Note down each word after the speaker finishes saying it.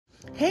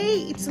Hey,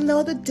 it's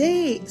another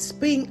day.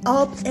 Spring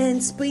up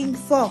and spring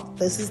forth.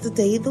 This is the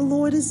day the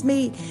Lord has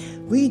made.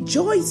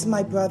 Rejoice,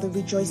 my brother.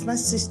 Rejoice, my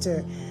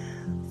sister.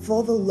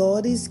 For the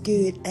Lord is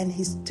good, and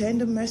his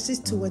tender mercies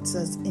towards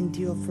us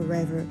endure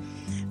forever.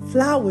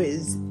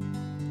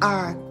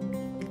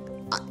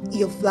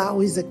 Your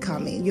flowers are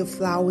coming. Your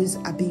flowers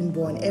are being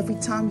born. Every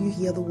time you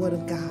hear the word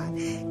of God,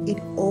 it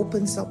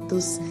opens up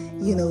those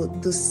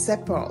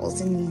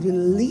sepals and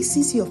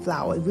releases your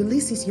flower. It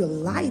releases your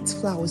light.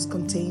 Flowers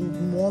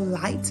contain more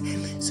light,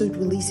 so it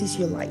releases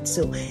your light.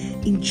 So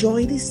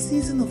enjoy this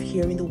season of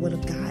hearing the word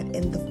of God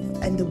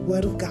and the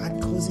word of God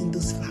causing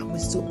those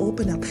flowers to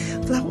open up.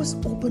 Flowers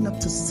open up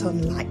to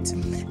sunlight.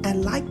 I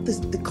like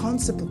the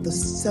concept of the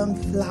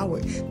sunflower.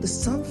 The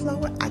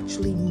sunflower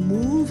actually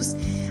moves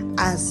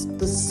as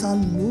the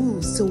sun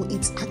moves, so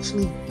it's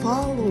actually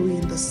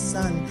following the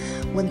sun.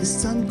 When the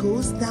sun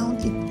goes down,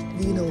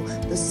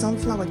 the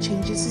sunflower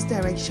changes its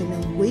direction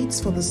and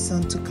waits for the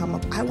sun to come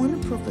up. I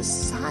want to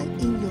prophesy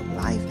in your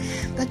life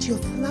that your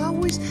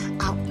flowers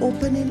are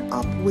opening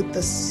up with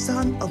the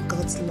sun of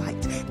God's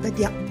light, that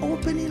they are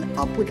opening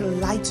up with the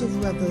light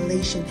of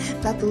revelation,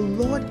 that the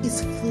Lord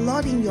is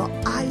flooding your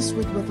eyes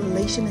with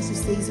revelation, as he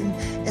says in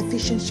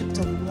Ephesians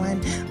chapter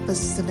 1 verse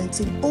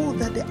 17. Oh,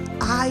 that the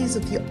eyes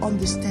of your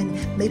understanding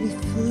may be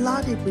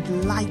flooded with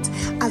light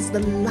as the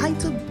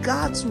light of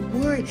God's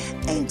word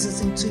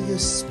enters into your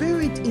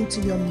spirit,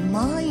 into your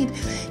mind.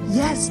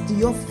 Yes,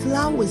 your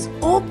flowers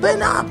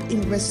open up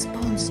in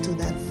response to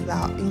that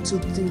flower, in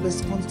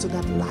response to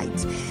that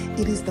light.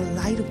 It is the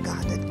light of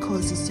God that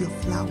causes your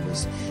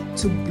flowers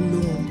to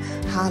bloom.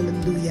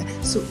 Hallelujah.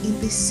 So in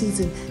this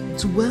season,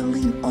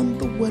 dwelling on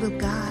the word of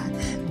God,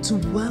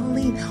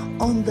 dwelling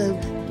on the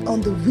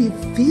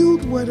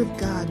revealed word of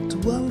God,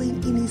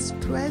 dwelling in his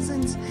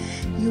presence,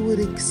 you would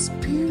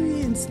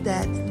experience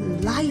that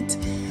light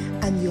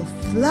and your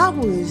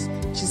flowers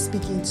just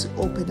begin to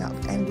open up.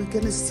 And we're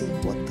going to see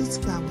what those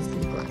flowers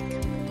look like.